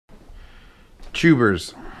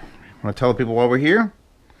YouTubers, want to tell people while we're here?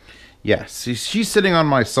 Yes, she's sitting on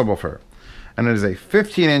my subwoofer, and it is a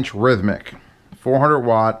 15-inch rhythmic, 400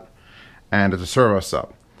 watt, and it's a servo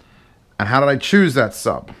sub. And how did I choose that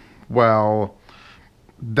sub? Well,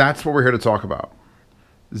 that's what we're here to talk about.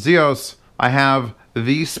 Zeos, I have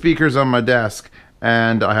these speakers on my desk,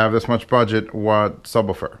 and I have this much budget. What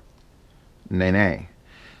subwoofer? Nay.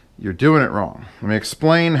 You're doing it wrong. Let me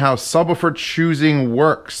explain how subwoofer choosing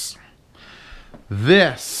works.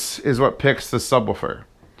 This is what picks the subwoofer.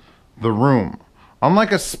 The room.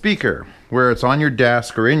 Unlike a speaker, where it's on your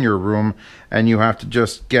desk or in your room, and you have to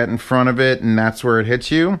just get in front of it, and that's where it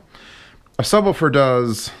hits you, a subwoofer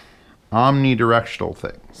does omnidirectional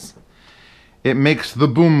things. It makes the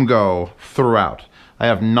boom go throughout. I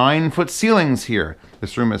have 9-foot ceilings here.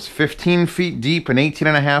 This room is 15 feet deep and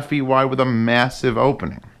 18.5 feet wide with a massive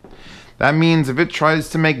opening. That means if it tries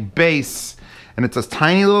to make bass and it's a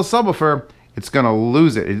tiny little subwoofer, it's gonna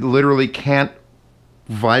lose it. It literally can't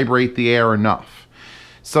vibrate the air enough.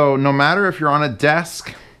 So no matter if you're on a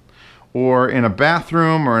desk or in a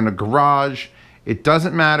bathroom or in a garage, it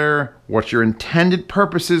doesn't matter what your intended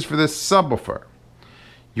purpose is for this subwoofer.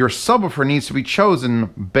 Your subwoofer needs to be chosen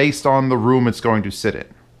based on the room it's going to sit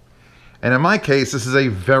in. And in my case, this is a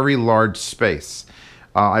very large space.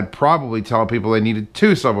 I'd probably tell people they needed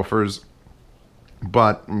 2 subwoofers,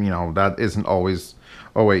 but you know, that isn't always.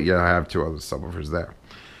 Oh wait, yeah, I have 2 other subwoofers there.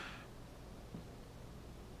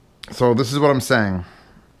 So this is what I'm saying.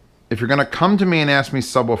 If you're gonna come to me and ask me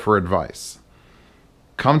subwoofer advice,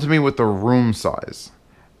 come to me with the room size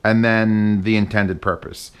and then the intended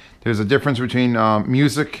purpose. There's a difference between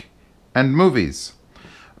music and movies.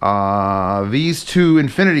 These 2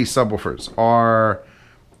 Infinity subwoofers are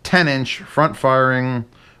 10-inch front firing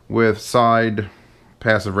with side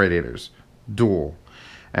passive radiators, dual.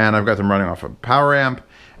 And I've got them running off a power amp,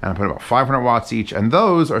 and I put about 500 watts each, and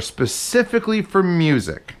those are specifically for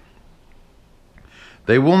music.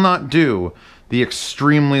 They will not do the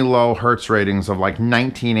extremely low hertz ratings of like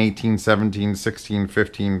 19, 18, 17, 16,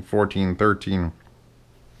 15, 14, 13.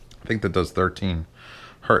 I think that does 13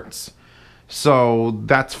 hertz. So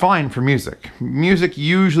that's fine for music. Music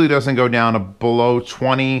usually doesn't go down to below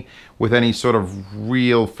 20 with any sort of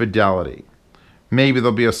real fidelity. Maybe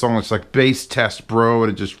there'll be a song that's like bass test bro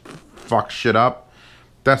and it just fucks shit up.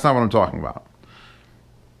 That's not what I'm talking about.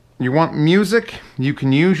 You want music, you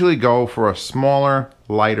can usually go for a smaller,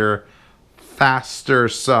 lighter, faster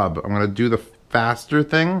sub. I'm going to do the faster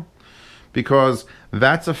thing because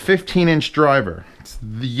that's a 15-inch driver. It's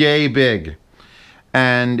yay big.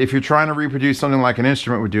 And if you're trying to reproduce something like an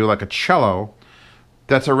instrument would do, like a cello,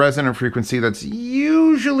 that's a resonant frequency that's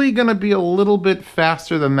usually going to be a little bit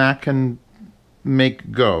faster than that can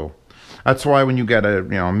make go. That's why when you get a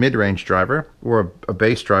mid-range driver or a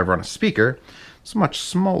bass driver on a speaker, it's much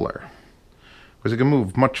smaller because it can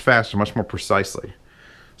move much faster, much more precisely.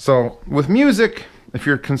 So with music, if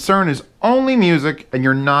your concern is only music and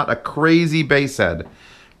you're not a crazy bass head,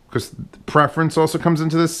 because preference also comes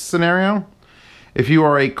into this scenario, if you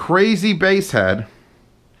are a crazy bass head,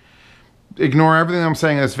 ignore everything I'm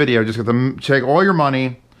saying in this video. Just take all your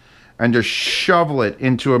money and just shovel it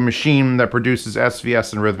into a machine that produces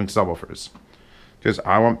SVS and rhythmic subwoofers. Because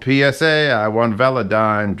I want PSA, I want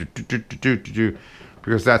Velodyne,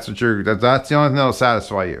 because that's the only thing that'll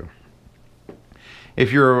satisfy you.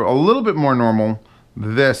 If you're a little bit more normal,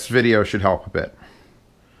 this video should help a bit.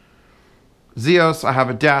 Zeos, I have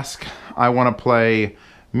a desk. I want to play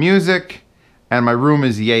music, and my room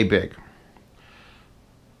is yay big.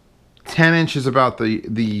 10-inch is about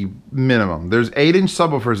the minimum. There's 8-inch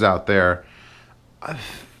subwoofers out there.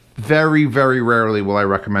 Very, very rarely will I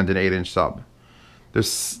recommend an 8-inch sub.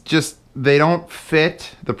 They don't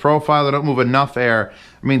fit the profile. They don't move enough air.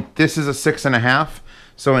 I mean, this is a 6.5,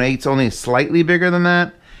 so an 8's only slightly bigger than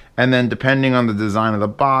that. And then depending on the design of the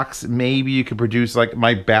box, maybe you could produce, like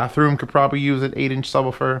my bathroom could probably use an 8-inch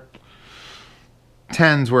subwoofer.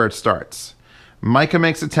 10's where it starts. Micah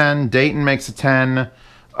makes a 10. Dayton makes a 10.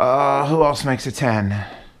 Who else makes a 10?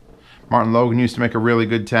 Martin Logan used to make a really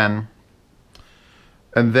good 10.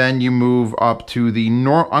 And then you move up to I'm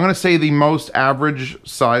going to say the most average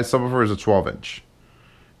size subwoofer is a 12-inch.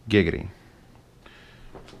 Giggity.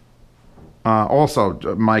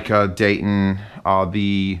 Also, Micah, Dayton,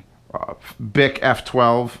 the Bic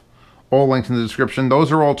F12, all linked in the description.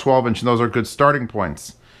 Those are all 12-inch, and those are good starting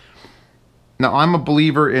points. Now, I'm a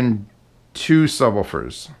believer in 2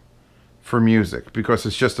 subwoofers for music because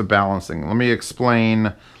it's just a balancing. Let me explain.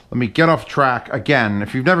 Let me get off track again.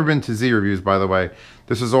 If you've never been to Z Reviews, by the way,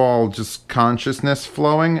 this is all just consciousness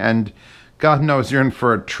flowing, and God knows you're in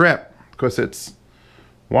for a trip because it's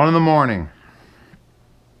 1 in the morning.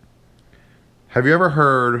 Have you ever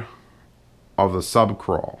heard of the sub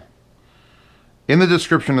crawl? In the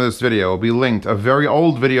description of this video will be linked a very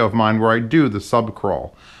old video of mine where I do the sub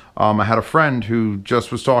crawl. I had a friend who just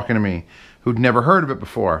was talking to me who'd never heard of it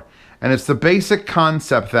before. And it's the basic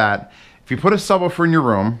concept that if you put a subwoofer in your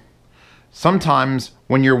room, sometimes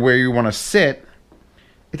when you're where you want to sit,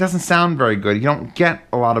 it doesn't sound very good. You don't get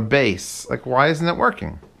a lot of bass. Like, why isn't it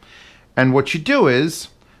working? And what you do is,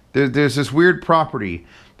 there's this weird property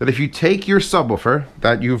that if you take your subwoofer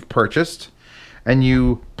that you've purchased and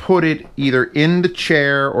you put it either in the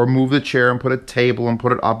chair or move the chair and put a table and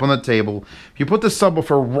put it up on the table, if you put the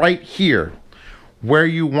subwoofer right here where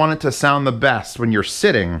you want it to sound the best when you're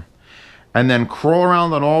sitting, and then crawl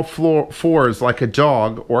around on all fours like a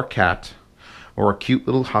dog or cat or a cute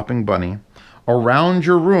little hopping bunny around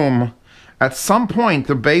your room, at some point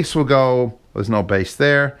the bass will go, there's no bass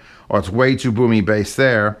there, or it's way too boomy bass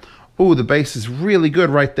there. Ooh, the bass is really good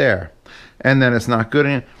right there. And then it's not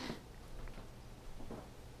good.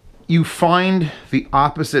 You find the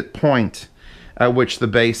opposite point at which the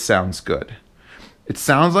bass sounds good. It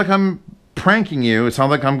sounds like I'm pranking you. It sounds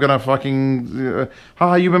like I'm gonna fucking,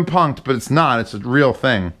 you've been punked, but it's not. It's a real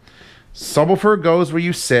thing. Subwoofer goes where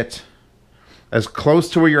you sit, as close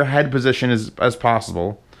to where your head position is as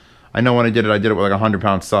possible. I know when I did it with like a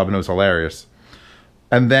 100-pound sub and it was hilarious.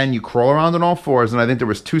 And then you crawl around on all fours, and I think there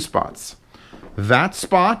was 2 spots. That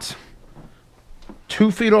spot,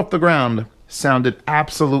 2 feet off the ground, sounded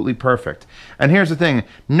absolutely perfect. And here's the thing,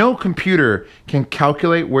 no computer can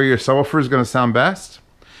calculate where your subwoofer is going to sound best,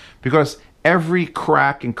 because every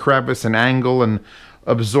crack and crevice and angle and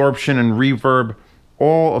absorption and reverb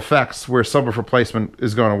all affects where subwoofer placement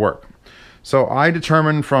is going to work. So I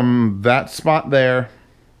determined from that spot there,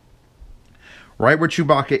 right where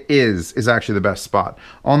Chewbacca is actually the best spot.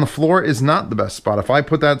 On the floor is not the best spot. If I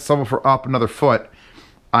put that subwoofer up another foot,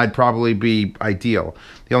 I'd probably be ideal.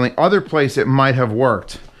 The only other place it might have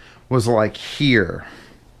worked was like here,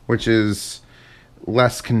 which is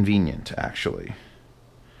less convenient actually.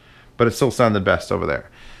 But it still sounded best over there.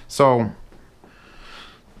 So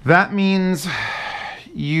that means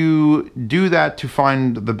you do that to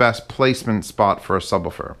find the best placement spot for a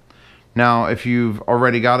subwoofer. Now, if you've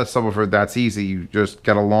already got a subwoofer, that's easy. You just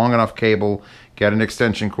get a long enough cable, get an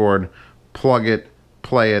extension cord, plug it,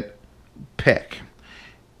 play it, pick.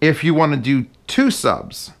 If you want to do 2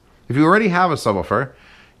 subs, if you already have a subwoofer,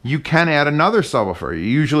 you can add another subwoofer.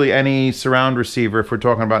 Usually any surround receiver, if we're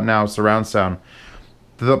talking about now surround sound,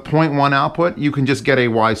 the 0.1 output, you can just get a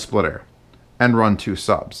Y splitter and run 2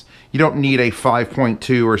 subs. You don't need a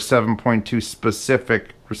 5.2 or 7.2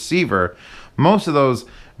 specific receiver. Most of those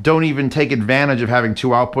don't even take advantage of having 2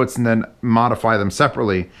 outputs and then modify them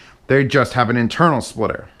separately. They just have an internal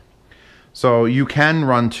splitter. So you can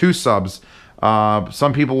run 2 subs.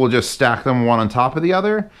 Some people will just stack them one on top of the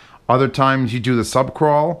other. Other times you do the sub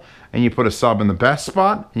crawl and you put a sub in the best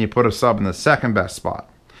spot and you put a sub in the second best spot.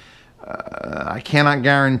 I cannot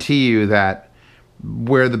guarantee you that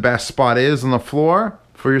where the best spot is on the floor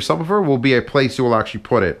for your subwoofer will be a place you will actually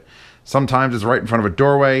put it. Sometimes it's right in front of a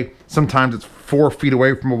doorway. Sometimes it's 4 feet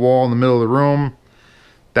away from a wall in the middle of the room.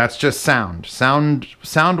 That's just sound. Sound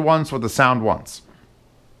wants what the sound wants.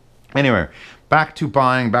 Anyway, back to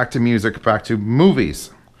buying, back to music, back to movies.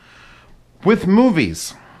 With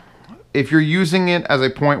movies, if you're using it as a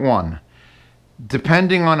 0.1,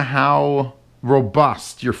 depending on how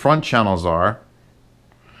robust your front channels are,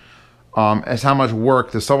 as how much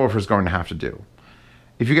work the subwoofer is going to have to do.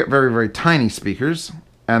 If you get very, very tiny speakers,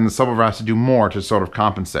 and the subwoofer has to do more to sort of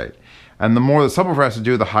compensate. And the more the subwoofer has to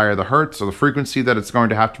do, the higher the hertz or the frequency that it's going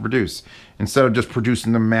to have to produce. Instead of just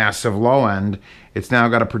producing the massive low end, it's now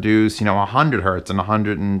got to produce, 100 hertz and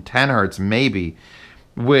 110 hertz maybe,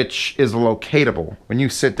 which is locatable. When you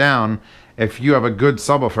sit down, if you have a good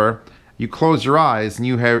subwoofer, you close your eyes and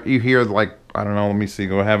you hear like, I don't know, let me see,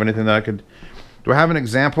 do I have anything that I could, do I have an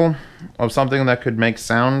example of something that could make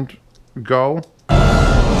sound go?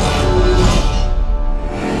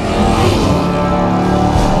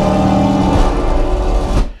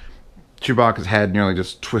 Chewbacca's head nearly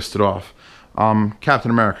just twisted off.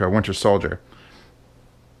 Captain America, Winter Soldier.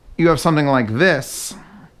 You have something like this,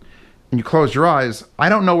 and you close your eyes. I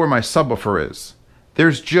don't know where my subwoofer is.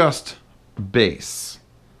 There's just bass.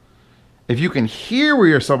 If you can hear where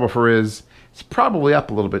your subwoofer is, it's probably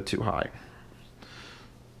up a little bit too high.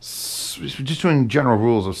 So just doing general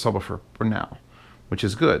rules of subwoofer for now, which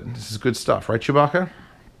is good. This is good stuff, right, Chewbacca?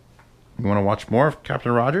 You want to watch more of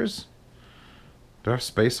Captain Rogers? Do I have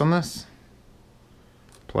space on this?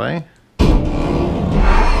 Play.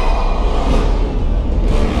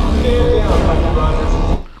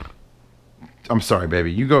 I'm sorry,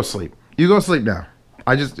 baby. You go sleep. You go sleep now.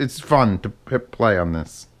 It's fun to hit play on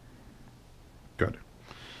this. Good.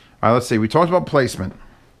 All right, let's see. We talked about placement.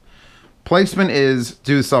 Placement is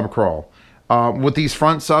do the sub crawl. With these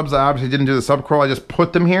front subs, I obviously didn't do the sub crawl. I just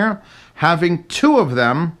put them here. Having two of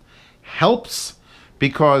them helps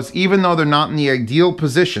because even though they're not in the ideal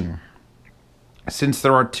position, since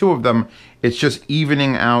there are two of them, it's just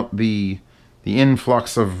evening out the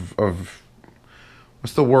influx of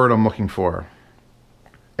what's the word I'm looking for?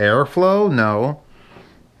 Airflow? No.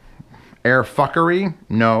 Air fuckery?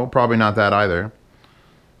 No, probably not that either.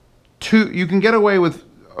 You can get away with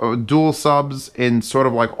dual subs in sort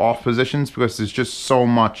of like off positions because there's just so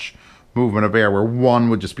much movement of air where one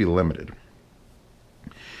would just be limited.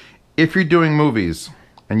 If you're doing movies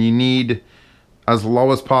and you need as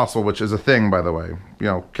low as possible, which is a thing, by the way, you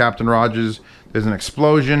know, Captain Rogers, there's an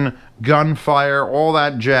explosion, gunfire, all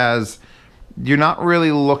that jazz. You're not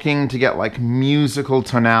really looking to get like musical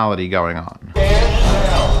tonality going on.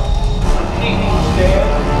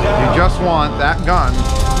 You just want that gun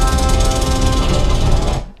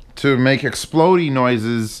to make explodey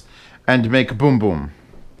noises and to make boom boom.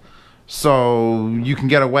 So you can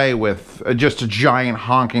get away with just a giant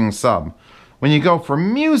honking sub. When you go for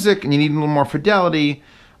music and you need a little more fidelity,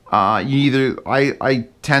 I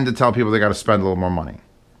tend to tell people they got to spend a little more money.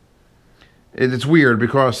 It's weird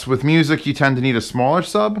because with music you tend to need a smaller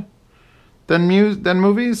sub than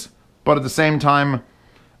movies, but at the same time,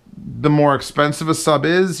 the more expensive a sub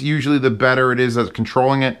is, usually the better it is at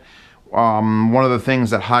controlling it. One of the things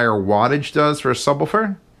that higher wattage does for a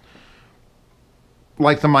subwoofer,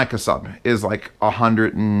 like the mica sub, is like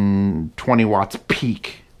 120 watts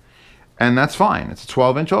peak. And that's fine. It's a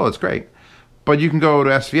 12-inch. Oh, it's great. But you can go to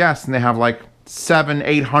SVS and they have like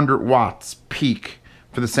 800 watts peak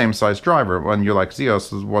for the same size driver. When you're like,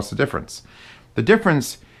 Zeos, what's the difference? The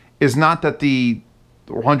difference is not that the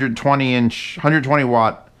 120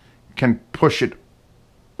 watt can push it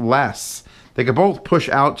less. They could both push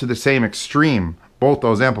out to the same extreme, both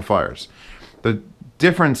those amplifiers. The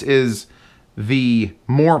difference is the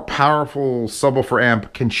more powerful subwoofer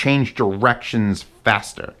amp can change directions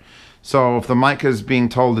faster. So if the mic is being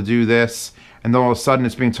told to do this, and then all of a sudden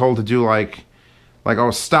it's being told to do like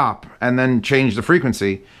oh, stop, and then change the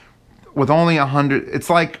frequency, with only 100,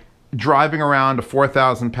 it's like driving around a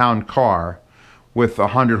 4,000-pound car with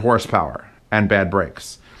 100 horsepower and bad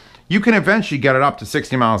brakes. You can eventually get it up to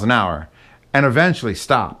 60 miles an hour and eventually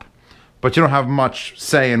stop, but you don't have much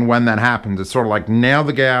say in when that happens. It's sort of like nail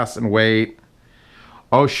the gas and wait.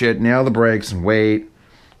 Oh shit, nail the brakes and wait.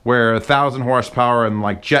 Where 1,000 horsepower and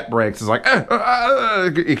like jet brakes is like,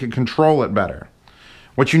 you can control it better.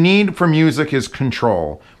 What you need for music is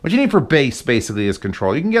control. What you need for bass basically is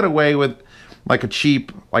control. You can get away with like a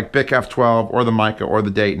cheap, like Bic F12 or the Mica or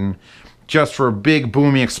the Dayton, just for big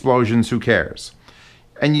booming explosions, who cares?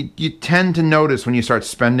 And you tend to notice when you start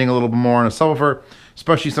spending a little bit more on a subwoofer,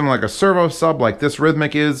 especially something like a servo sub like this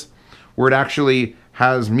Rhythmic is, where it actually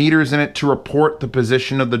has meters in it to report the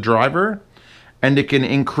position of the driver, and it can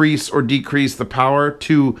increase or decrease the power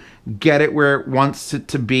to get it where it wants it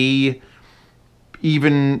to be,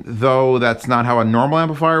 even though that's not how a normal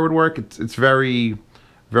amplifier would work. It's very,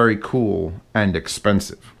 very cool and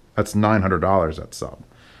expensive. That's $900, that sub.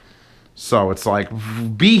 So it's like,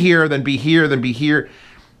 be here, then be here, then be here.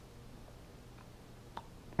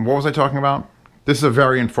 What was I talking about? This is a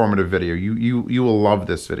very informative video. You will love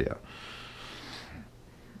this video.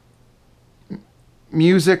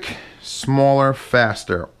 Music, smaller,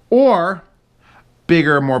 faster, or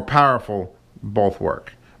bigger, more powerful, both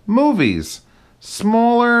work. Movies,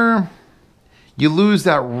 smaller, you lose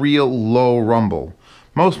that real low rumble.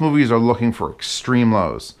 Most movies are looking for extreme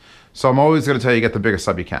lows. So I'm always going to tell you, get the biggest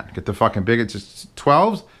sub you can. Get the fucking biggest, just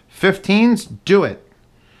 12s, 15s, do it.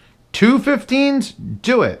 215s,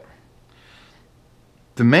 do it.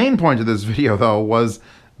 The main point of this video, though, was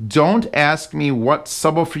don't ask me what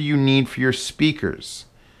subwoofer you need for your speakers.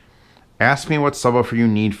 Ask me what subwoofer you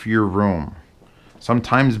need for your room.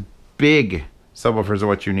 Sometimes big subwoofers are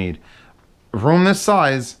what you need. Room this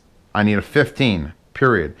size, I need a 15,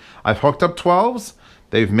 period. I've hooked up 12s,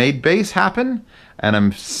 they've made bass happen, and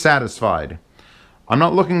I'm satisfied. I'm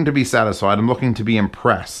not looking to be satisfied, I'm looking to be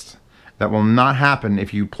impressed. That will not happen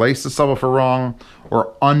if you place the subwoofer wrong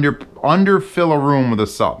or underfill a room with a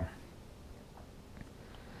sub.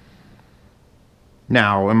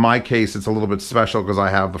 Now, in my case, it's a little bit special because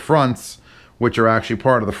I have the fronts, which are actually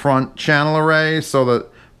part of the front channel array, so that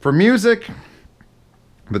for music,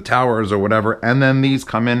 the towers or whatever, and then these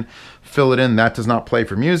come in, fill it in. That does not play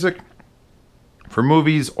for music. For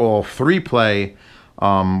movies, all three play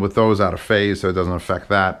with those out of phase, so it doesn't affect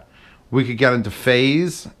that. We could get into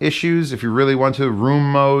phase issues if you really want to,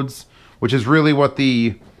 room modes, which is really what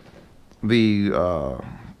the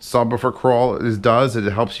subwoofer crawl does.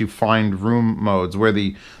 It helps you find room modes where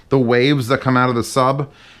the waves that come out of the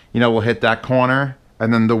sub, you know, will hit that corner,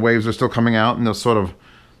 and then the waves are still coming out, and they'll sort of,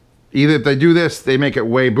 either if they do this, they make it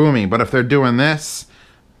way boomy, but if they're doing this,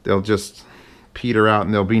 they'll just peter out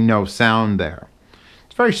and there'll be no sound there.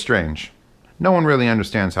 It's very strange. No one really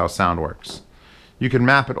understands how sound works. You can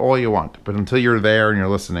map it all you want, but until you're there and you're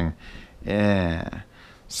listening,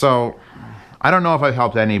 So, I don't know if I've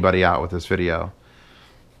helped anybody out with this video.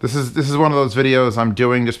 This is one of those videos I'm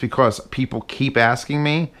doing just because people keep asking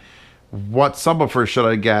me, what subwoofer should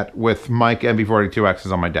I get with mic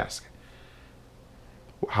MB42Xs on my desk?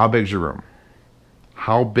 How big's your room?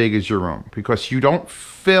 How big is your room? Because you don't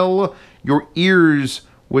fill your ears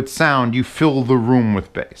with sound, you fill the room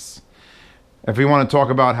with bass. If we want to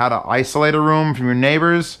talk about how to isolate a room from your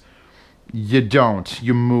neighbors, you don't.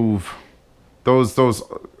 You move. Those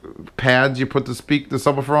pads you put the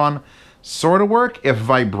subwoofer on sort of work if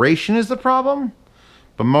vibration is the problem,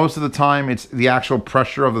 but most of the time it's the actual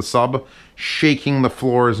pressure of the sub shaking the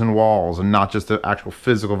floors and walls and not just the actual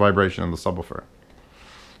physical vibration of the subwoofer.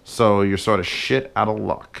 So you're sort of shit out of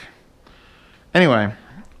luck. Anyway,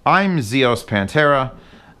 I'm Zeos Pantera.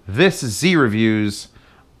 This is Z Reviews.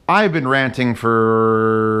 I've been ranting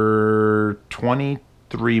for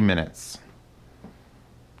 23 minutes.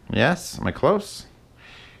 Yes? Am I close?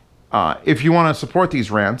 If you want to support these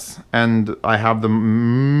rants, and I have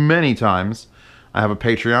them many times, I have a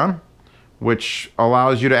Patreon, which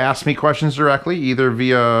allows you to ask me questions directly, either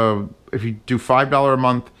via, if you do $5 a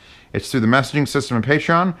month, it's through the messaging system in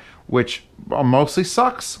Patreon, which mostly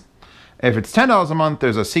sucks. If it's $10 a month,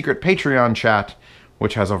 there's a secret Patreon chat,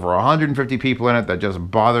 which has over 150 people in it that just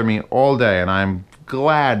bother me all day, and I'm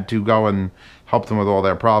glad to go and help them with all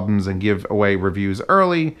their problems and give away reviews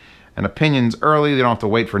early and opinions early. They don't have to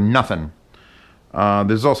wait for nothing.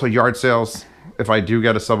 There's also yard sales if I do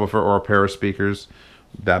get a subwoofer or a pair of speakers,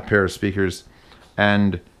 that pair of speakers,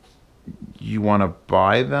 and you want to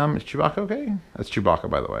buy them. Is Chewbacca okay? That's Chewbacca,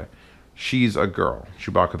 by the way. She's a girl.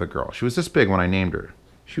 Chewbacca the girl. She was this big when I named her.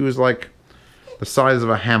 She was like the size of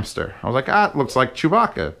a hamster. I was like, it looks like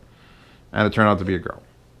Chewbacca. And it turned out to be a girl.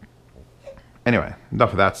 Anyway,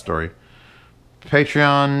 enough of that story.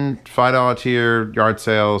 Patreon, $5 tier, yard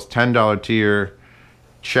sales, $10 tier,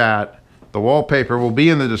 chat. The wallpaper will be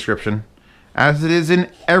in the description, as it is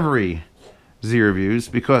in every Z Reviews,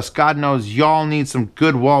 because God knows y'all need some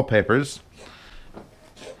good wallpapers.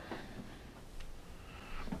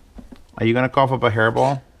 Are you going to cough up a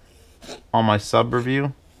hairball on my sub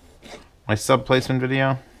review? My sub placement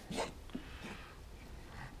video?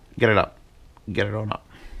 Get it up. Get it on up.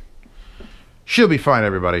 She'll be fine,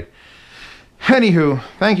 everybody. Anywho,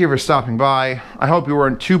 thank you for stopping by. I hope you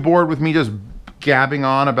weren't too bored with me just gabbing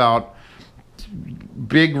on about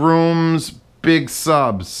big rooms, big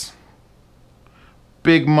subs,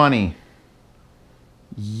 big money.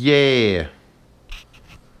 Yeah.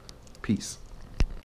 Peace.